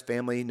 your friends,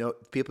 family,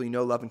 people you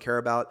know, love, and care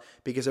about,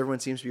 because everyone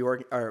seems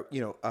to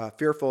be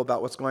fearful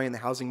about what's going on in the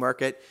housing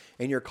market,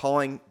 and you're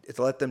calling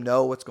to let them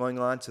know what's going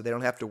on so they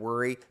don't have to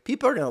worry.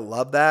 People are going to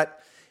love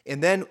that.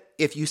 And then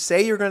if you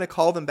say you're going to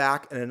call them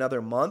back in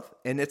another month,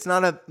 and it's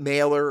not a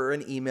mailer or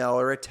an email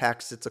or a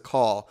text, it's a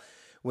call.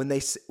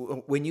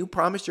 When you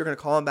promise you're going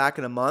to call them back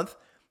in a month,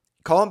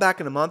 call them back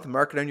in a month and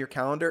mark it on your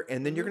calendar,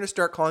 and then you're going to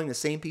start calling the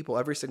same people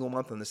every single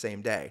month on the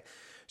same day.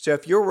 So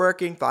if you're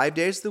working 5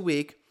 days of the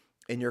week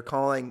and you're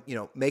calling,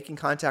 making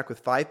contact with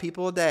 5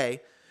 people a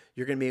day,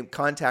 you're going to be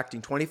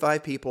contacting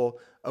 25 people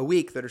a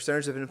week that are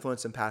centers of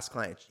influence and past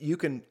clients. You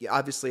can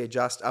obviously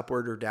adjust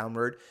upward or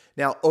downward.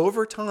 Now,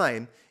 over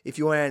time, if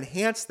you want to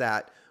enhance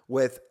that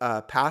with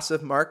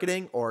passive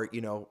marketing or,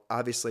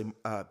 obviously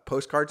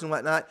postcards and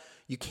whatnot,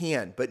 you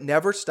can, but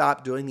never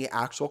stop doing the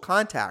actual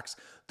contacts.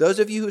 Those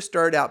of you who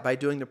started out by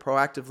doing the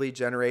proactive lead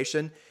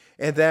generation,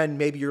 and then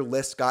maybe your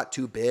list got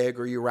too big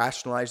or you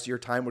rationalized your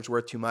time was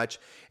worth too much,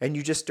 and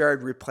you just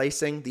started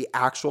replacing the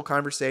actual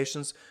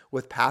conversations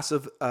with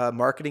passive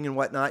marketing and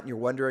whatnot, and you're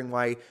wondering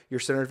why your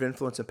center of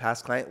influence and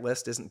past client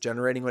list isn't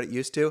generating what it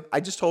used to,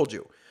 I just told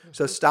you.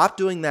 So stop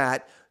doing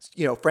that.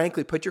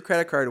 Frankly, put your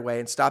credit card away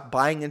and stop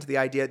buying into the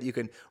idea that you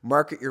can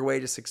market your way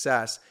to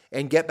success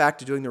and get back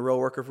to doing the real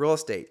work of real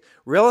estate.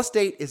 Real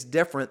estate is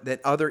different than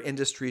other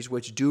industries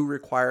which do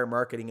require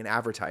marketing and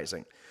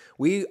advertising.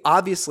 We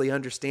obviously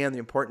understand the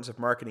importance of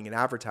marketing and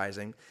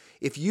advertising.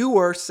 If you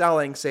were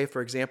selling, say,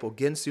 for example,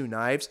 Ginsu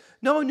knives,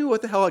 no one knew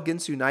what the hell a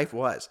Ginsu knife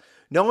was.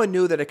 No one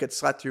knew that it could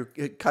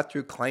cut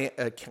through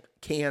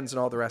cans and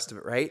all the rest of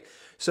it, right?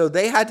 So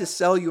they had to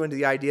sell you into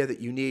the idea that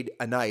you need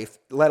a knife,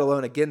 let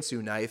alone a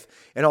Ginsu knife,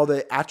 and all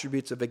the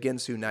attributes of a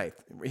Ginsu knife.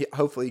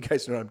 Hopefully you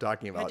guys know what I'm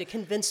talking about. You had to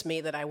convince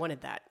me that I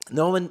wanted that.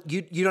 No one,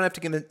 you don't have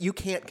to convince, you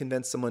can't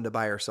convince someone to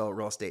buy or sell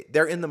real estate.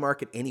 They're in the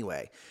market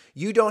anyway.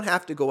 You don't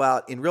have to go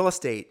out in real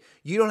estate.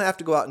 You don't have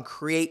to go out and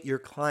create your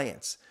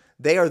clients.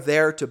 They are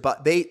there to buy.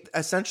 They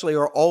essentially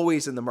are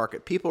always in the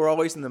market. People are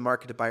always in the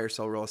market to buy or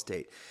sell real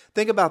estate.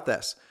 Think about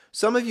this.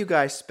 Some of you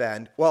guys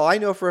spend, well, I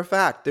know for a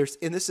fact, there's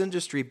in this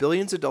industry,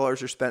 billions of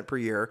dollars are spent per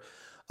year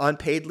on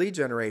paid lead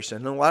generation.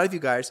 And a lot of you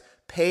guys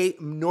pay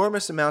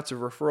enormous amounts of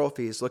referral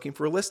fees looking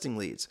for listing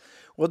leads.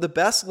 Well, the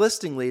best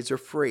listing leads are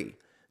free.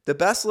 The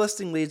best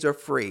listing leads are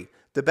free.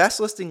 The best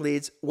listing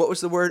leads, what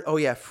was the word? Oh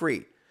yeah,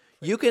 free.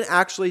 You can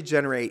actually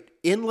generate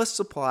endless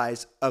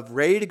supplies of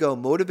ready-to-go,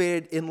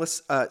 motivated,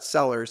 endless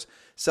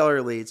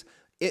seller leads.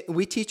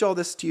 We teach all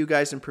this to you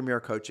guys in Premier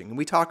Coaching, and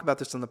we talk about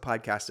this on the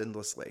podcast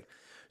endlessly.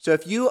 So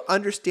if you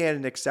understand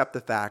and accept the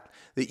fact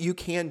that you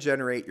can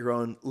generate your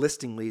own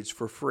listing leads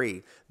for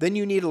free, then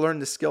you need to learn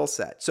the skill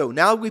set. So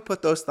now we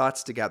put those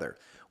thoughts together.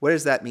 What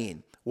does that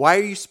mean? Why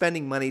are you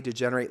spending money to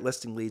generate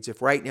listing leads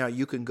if right now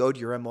you can go to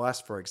your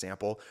MLS, for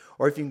example,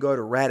 or if you can go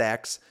to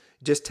RedX,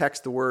 just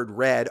text the word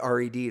RED,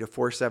 R-E-D, to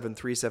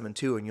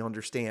 47372 and you'll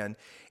understand.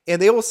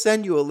 And they will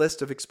send you a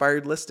list of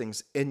expired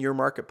listings in your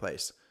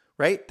marketplace,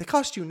 right? They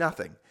cost you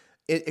nothing.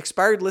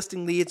 Expired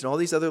listing leads and all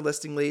these other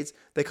listing leads,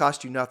 they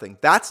cost you nothing.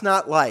 That's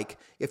not like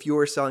if you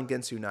were selling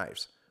Ginsu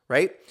knives,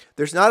 right?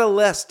 There's not a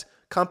list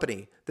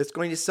company that's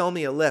going to sell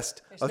me a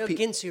list. There's no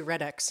Ginsu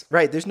RedX.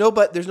 Right. There's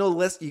no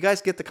list. You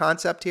guys get the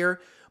concept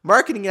here.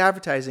 Marketing and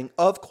advertising,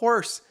 of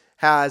course,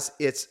 has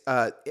its,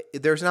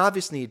 there's an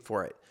obvious need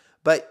for it.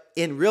 But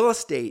in real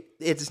estate,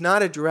 it's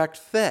not a direct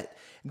fit.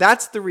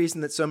 That's the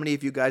reason that so many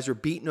of you guys are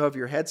beating over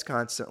your heads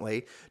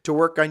constantly to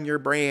work on your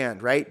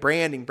brand, right?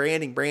 Branding.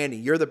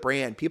 You're the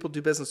brand. People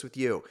do business with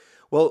you.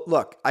 Well,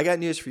 look, I got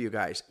news for you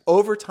guys.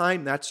 Over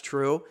time, that's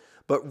true.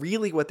 But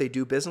really what they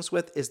do business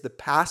with is the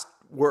past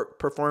work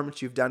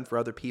performance you've done for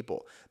other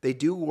people. They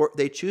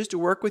choose to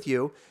work with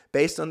you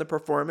based on the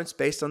performance,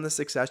 based on the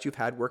success you've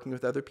had working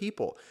with other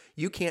people.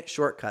 You can't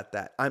shortcut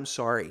that. I'm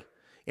sorry.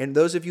 And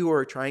those of you who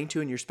are trying to,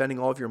 and you're spending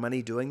all of your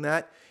money doing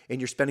that, and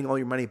you're spending all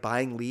your money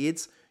buying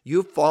leads,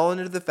 you've fallen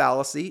into the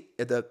fallacy,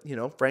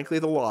 frankly,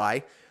 the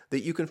lie,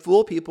 that you can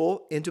fool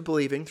people into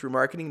believing through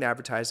marketing and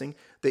advertising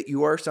that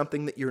you are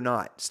something that you're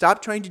not.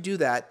 Stop trying to do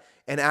that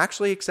and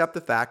actually accept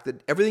the fact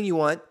that everything you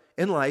want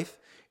in life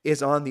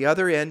is on the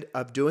other end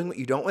of doing what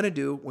you don't want to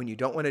do when you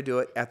don't want to do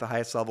it at the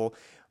highest level.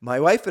 My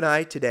wife and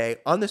I today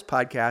on this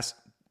podcast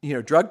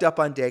drugged up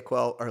on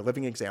Dayquil are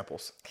living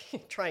examples.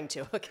 Trying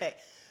to. Okay.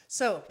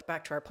 So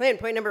back to our plan.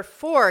 Point number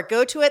 4,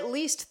 go to at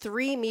least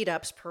 3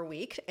 meetups per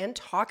week and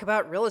talk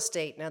about real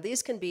estate. Now,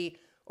 these can be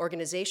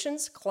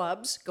organizations,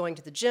 clubs, going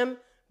to the gym,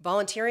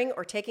 volunteering,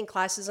 or taking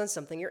classes on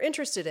something you're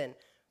interested in.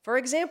 For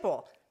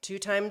example, 2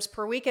 times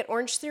per week at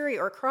Orange Theory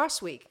or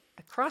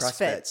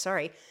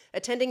CrossFit,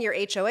 attending your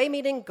HOA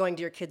meeting, going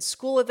to your kid's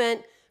school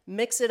event.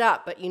 Mix it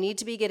up, but you need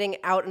to be getting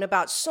out and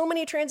about. So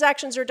many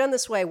transactions are done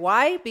this way.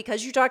 Why?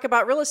 Because you talk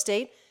about real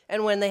estate,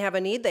 and when they have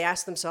a need, they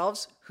ask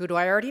themselves, who do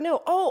I already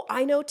know? Oh,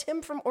 I know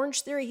Tim from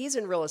Orange Theory. He's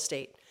in real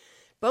estate.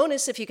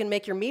 Bonus if you can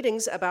make your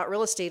meetings about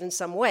real estate in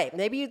some way.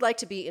 Maybe you'd like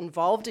to be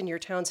involved in your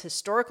town's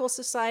historical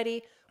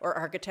society or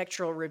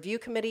architectural review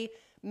committee.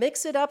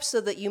 Mix it up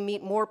so that you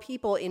meet more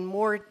people in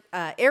more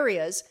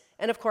areas,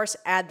 and of course,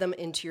 add them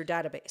into your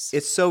database.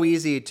 It's so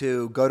easy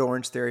to go to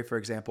Orange Theory, for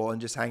example, and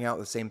just hang out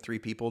with the same 3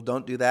 people.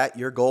 Don't do that.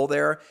 Your goal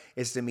there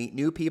is to meet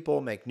new people,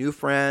 make new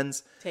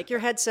friends. Take your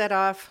headset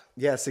off.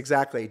 Yes,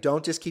 exactly.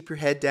 Don't just keep your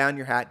head down,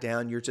 your hat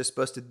down. You're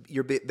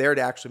there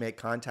to actually make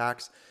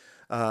contacts.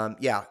 And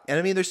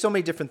I mean, there's so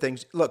many different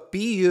things. Look,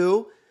 be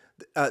you.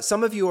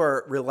 Some of you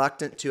are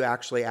reluctant to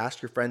actually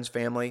ask your friends,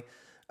 family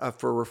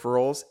for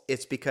referrals.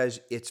 It's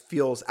because it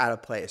feels out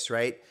of place,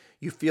 right?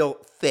 You feel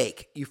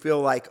fake. You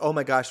feel like, oh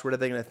my gosh, what are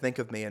they going to think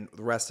of me and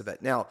the rest of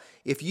it? Now,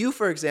 if you,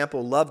 for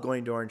example, love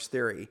going to Orange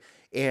Theory,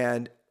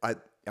 and I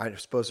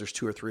suppose there's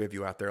 2 or 3 of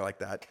you out there like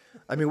that.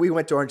 I mean, we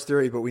went to Orange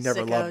Theory, but we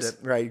never loved it.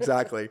 Right,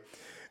 exactly.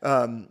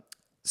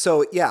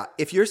 So yeah,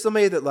 if you're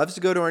somebody that loves to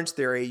go to Orange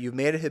Theory, you've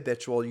made it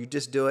habitual, you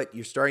just do it,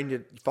 you're starting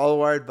to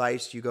follow our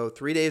advice, you go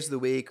 3 days of the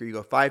week or you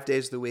go 5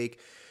 days of the week.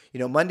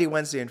 Monday,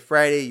 Wednesday, and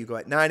Friday, you go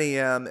at 9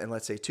 a.m. And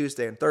let's say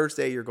Tuesday and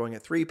Thursday, you're going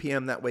at 3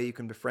 p.m. That way you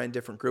can befriend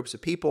different groups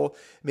of people.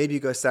 Maybe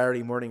you go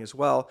Saturday morning as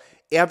well.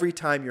 Every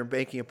time you're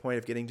making a point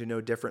of getting to know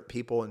different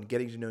people and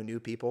getting to know new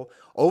people,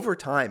 over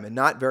time, and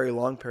not very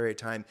long period of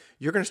time,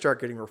 you're going to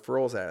start getting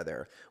referrals out of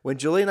there. When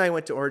Julie and I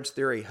went to Orange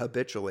Theory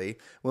habitually,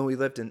 when we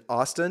lived in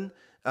Austin,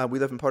 we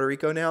live in Puerto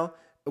Rico now,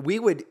 we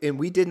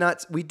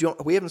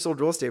haven't sold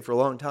real estate for a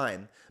long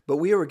time, but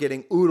we were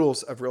getting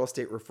oodles of real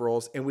estate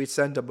referrals, and we'd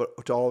send them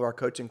to all of our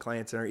coaching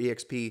clients in our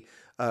EXP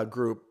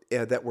group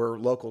that were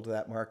local to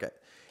that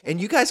market. And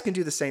you guys can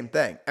do the same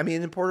thing. I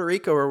mean, in Puerto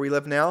Rico, where we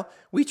live now,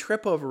 we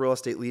trip over real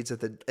estate leads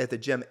at the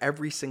gym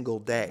every single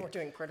day. We're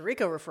doing Puerto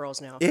Rico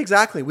referrals now.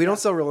 Exactly. We don't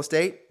sell real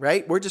estate,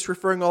 right? We're just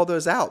referring all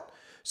those out.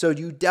 So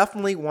you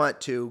definitely want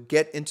to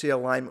get into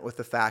alignment with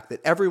the fact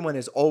that everyone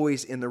is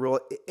always in the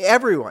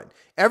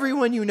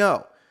everyone you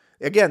know.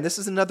 Again, this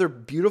is another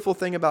beautiful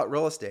thing about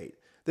real estate.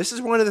 This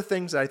is one of the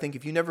things that I think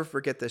if you never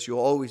forget this, you'll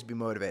always be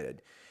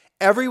motivated.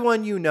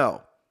 Everyone you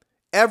know,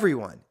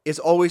 everyone is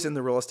always in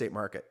the real estate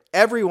market.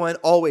 Everyone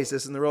always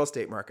is in the real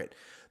estate market.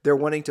 They're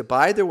wanting to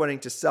buy, they're wanting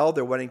to sell,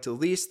 they're wanting to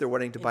lease, they're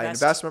wanting to buy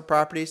investment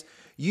properties.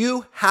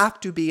 You have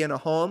to be in a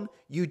home.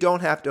 You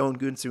don't have to own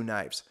Gunsu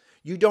knives.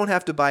 You don't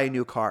have to buy a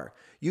new car.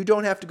 You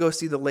don't have to go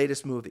see the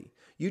latest movie.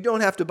 You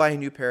don't have to buy a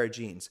new pair of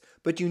jeans,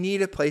 but you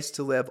need a place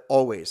to live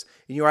always.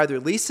 And you're either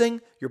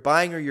leasing, you're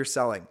buying, or you're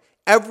selling.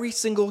 Every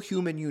single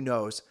human you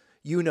know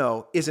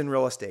is in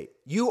real estate.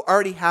 You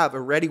already have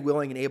a ready,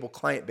 willing, and able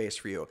client base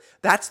for you.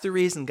 That's the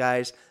reason,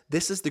 guys.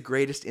 This is the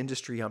greatest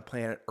industry on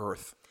planet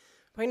Earth.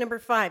 Point number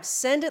 5,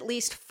 send at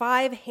least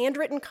 5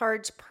 handwritten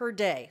cards per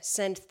day.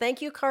 Send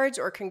thank you cards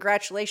or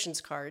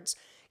congratulations cards.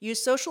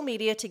 Use social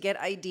media to get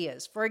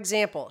ideas. For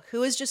example,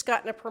 who has just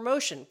gotten a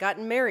promotion,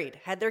 gotten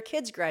married, had their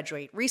kids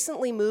graduate,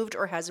 recently moved,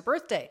 or has a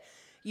birthday?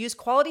 Use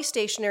quality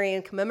stationery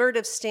and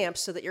commemorative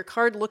stamps so that your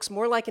card looks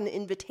more like an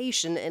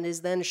invitation and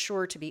is then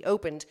sure to be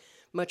opened,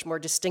 much more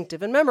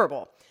distinctive and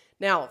memorable.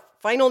 Now,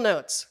 final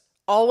notes.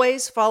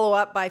 Always follow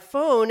up by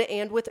phone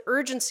and with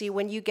urgency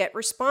when you get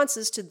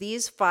responses to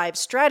these 5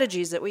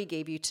 strategies that we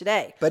gave you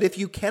today. But if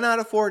you cannot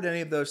afford any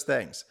of those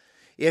things,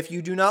 if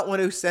you do not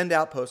want to send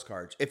out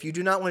postcards, if you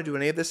do not want to do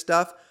any of this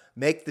stuff,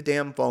 make the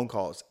damn phone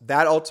calls.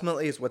 That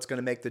ultimately is what's going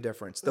to make the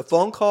difference. The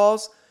phone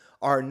calls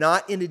are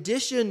not in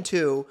addition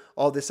to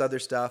all this other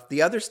stuff.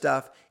 The other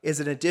stuff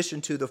is in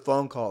addition to the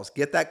phone calls.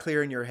 Get that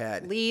clear in your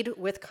head. Lead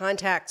with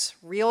contacts,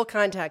 real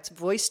contacts,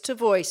 voice to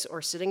voice,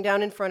 or sitting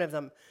down in front of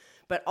them.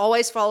 But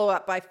always follow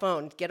up by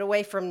phone. Get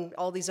away from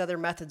all these other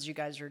methods you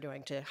guys are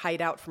doing to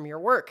hide out from your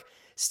work.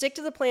 Stick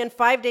to the plan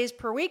 5 days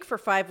per week for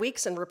 5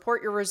 weeks and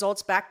report your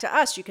results back to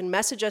us. You can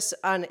message us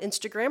on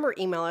Instagram or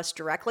email us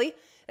directly.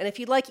 And if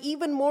you'd like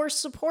even more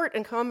support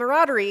and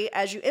camaraderie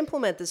as you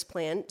implement this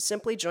plan,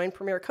 simply join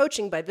Premier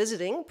Coaching by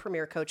visiting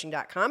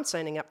premiercoaching.com,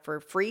 signing up for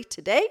free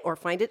today, or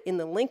find it in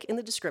the link in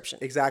the description.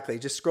 Exactly.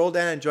 Just scroll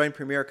down and join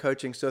Premier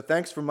Coaching. So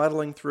thanks for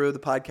muddling through the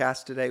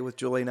podcast today with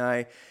Julie and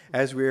I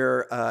as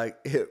we're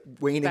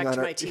waning back on to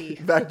our my tea.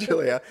 Back,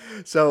 Julia.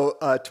 So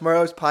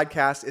tomorrow's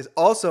podcast is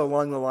also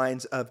along the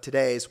lines of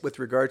today's with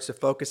regards to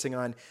focusing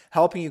on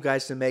helping you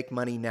guys to make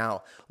money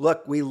now.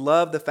 Look, we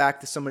love the fact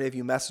that so many of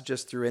you message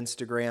us through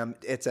Instagram.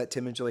 It's at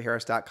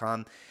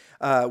timandjulieharris.com.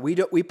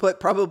 We put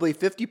probably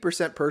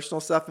 50% personal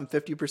stuff and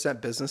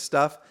 50% business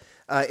stuff.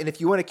 And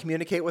if you want to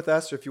communicate with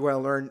us or if you want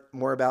to learn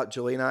more about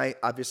Julie and I,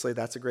 obviously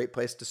that's a great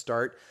place to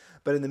start.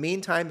 But in the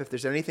meantime, if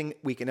there's anything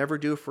we can ever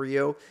do for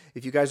you,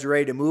 if you guys are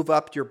ready to move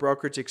up your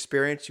brokerage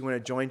experience, you want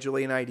to join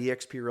Julie and I,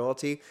 DXP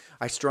Realty,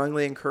 I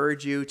strongly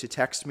encourage you to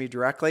text me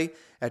directly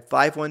at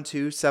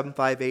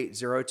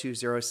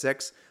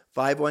 512-758-0206,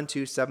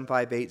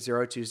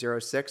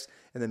 512-758-0206.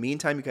 In the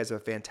meantime, you guys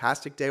have a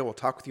fantastic day. We'll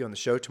talk with you on the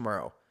show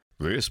tomorrow.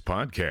 This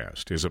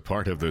podcast is a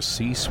part of the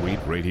C-Suite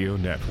Radio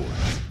Network.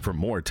 For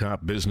more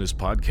top business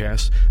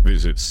podcasts,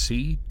 visit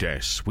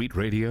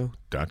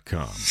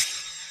c-suiteradio.com.